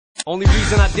Only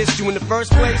reason I dissed you in the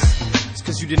first place is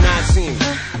cause you did not see me.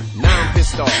 Now I'm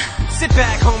pissed off. Sit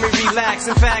back, homie, relax.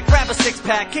 In fact, grab a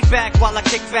six-pack, kick back while I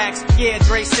kick facts. Yeah,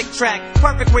 Dre, sick track,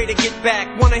 perfect way to get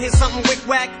back. Wanna hear something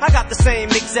wick-wack? I got the same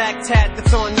exact tat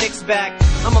that's on Nick's back.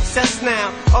 I'm obsessed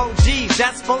now. Oh, geez,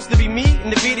 that's supposed to be me in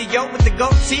the video with the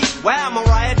goatee? Wow,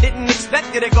 Mariah, didn't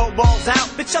expect it to go balls out.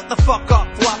 Bitch, shut the fuck up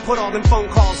before I put all them phone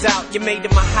calls out. You made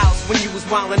it my house when you was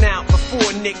wildin' out.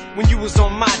 Before, Nick, when you was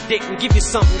on my dick and give you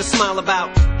something to smile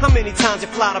about. How many times you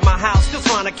fly to my house, still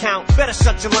trying to count? Better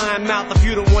shut your lying mouth if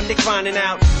you the one Nick finding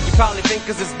out. You probably think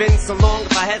cause it's been so long,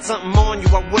 if I had something on you,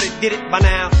 I would've did it by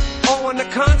now. Oh, on the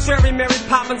contrary, Mary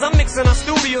Poppins, I'm mixing our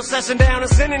studio session down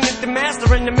and sending it to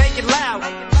mastering to make it loud.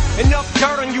 Enough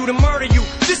dirt on you to murder you,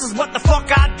 this is what the fuck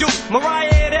I do.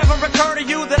 Mariah, it ever occur to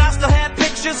you that I still have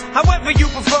pictures? However you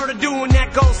prefer to do, and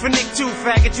that goes for Nick too,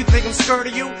 faggot. You think I'm scared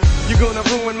of you? You're gonna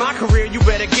ruin my career, you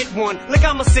better get one. Like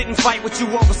I'ma sit and fight with you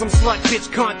over some slut bitch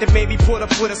cunt that maybe put up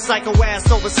with a psycho ass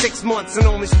over 6 months and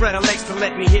only spread her legs to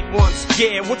let me hit once.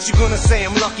 Yeah, what you gonna say,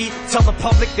 I'm lucky? Tell the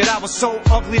public that I was so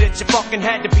ugly that you fucking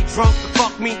had to be drunk to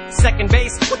fuck me. Second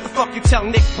base, what the fuck you tell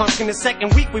Nick Punk? In the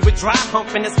second week we were dry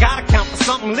humping, it's gotta count for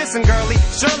something. Listen, girlie,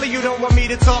 surely you don't want me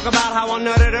to talk about how I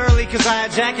nutted early, cause I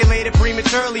ejaculated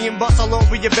prematurely and bust all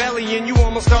over your belly, and you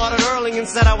almost started early and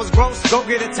said I was gross. Go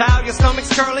get a towel, your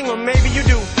stomach's curling, or maybe you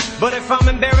do. But if I'm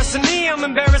embarrassing me, I'm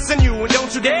embarrassing you, and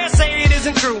don't you dare say it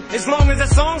isn't true. As long as that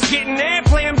song's getting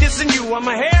airplay, I'm dissing you. I'm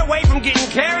a hair away from getting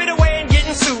carried away and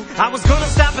getting sued. I was gonna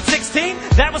stop at 16,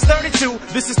 that was 32.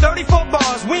 This is 34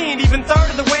 bars, we ain't even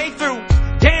third of the way through.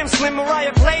 Damn, Slim,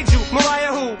 Mariah played you.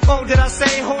 Mariah who? Oh, did I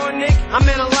say whore, Nick? I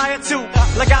meant a liar too.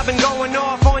 Like I've been going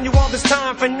off on you all this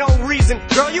time for no reason.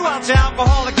 Girl, you out your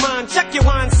alcoholic mind. Check your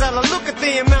wine cellar, look at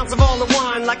the amounts of all the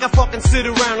wine. Like I fucking sit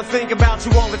around and think about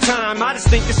you all the time. I just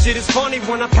think this shit is funny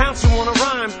when I pounce you on a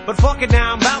rhyme. But fuck it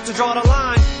now, I'm about to draw the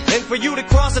line. And for you to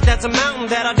cross it, that's a mountain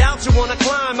that I doubt you wanna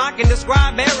climb. I can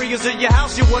describe areas of your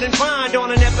house you wouldn't find on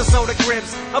an episode of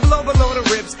Cribs. I blow below the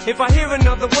ribs if I hear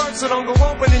another word, so don't go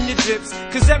opening your jips.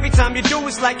 Cause every time you do,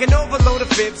 it's like an overload of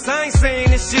fibs. I ain't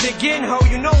saying this shit again, ho,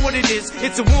 you know what it is.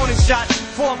 It's a warning shot,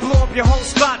 before I blow up your whole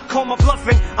spot. Call my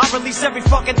bluffing, I release every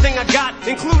fucking thing I got,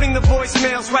 including the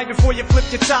voicemails right before you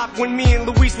flipped your top. When me and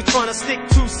Luis were trying to stick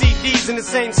 2 CDs in the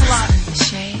same slot.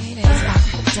 Shade is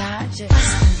up, Dodgers.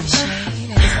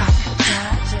 Shade is up,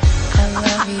 Dodgers. I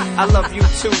love you. I love you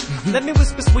too. Let me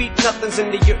whisper sweet nothings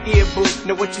into your ear, boo.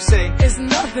 Know what you say? It's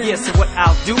nothing. Yeah, so what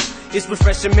I'll do is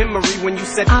refresh your memory when you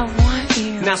said I want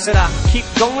you. Now should I keep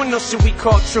going or should we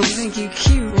call truce? You think you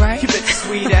cute, right? You bet your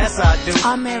sweet ass I do.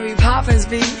 I'm Mary Poppins,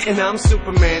 B. And I'm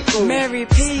Superman, ooh. Mary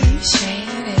P.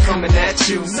 Shade is coming at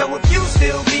you. So if you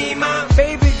still be my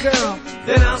baby girl,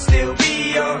 then I'll still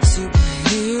be your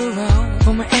superhero.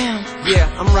 From an M.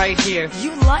 Yeah, I'm right here.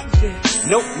 You like this?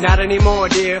 Nope, not anymore,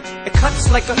 dear. It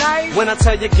cuts like a knife when I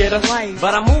tell you get a life.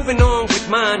 But I'm moving on with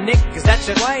mine, Nick. Is that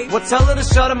your wife? Well, tell her to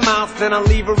shut her mouth, then I'll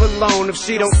leave her alone. If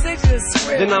she don't, stick to the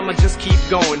script, then I'ma just keep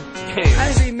going. Damn.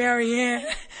 I see Marianne.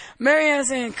 Marianne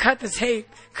saying, cut the tape.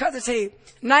 Cut the tape.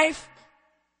 Knife.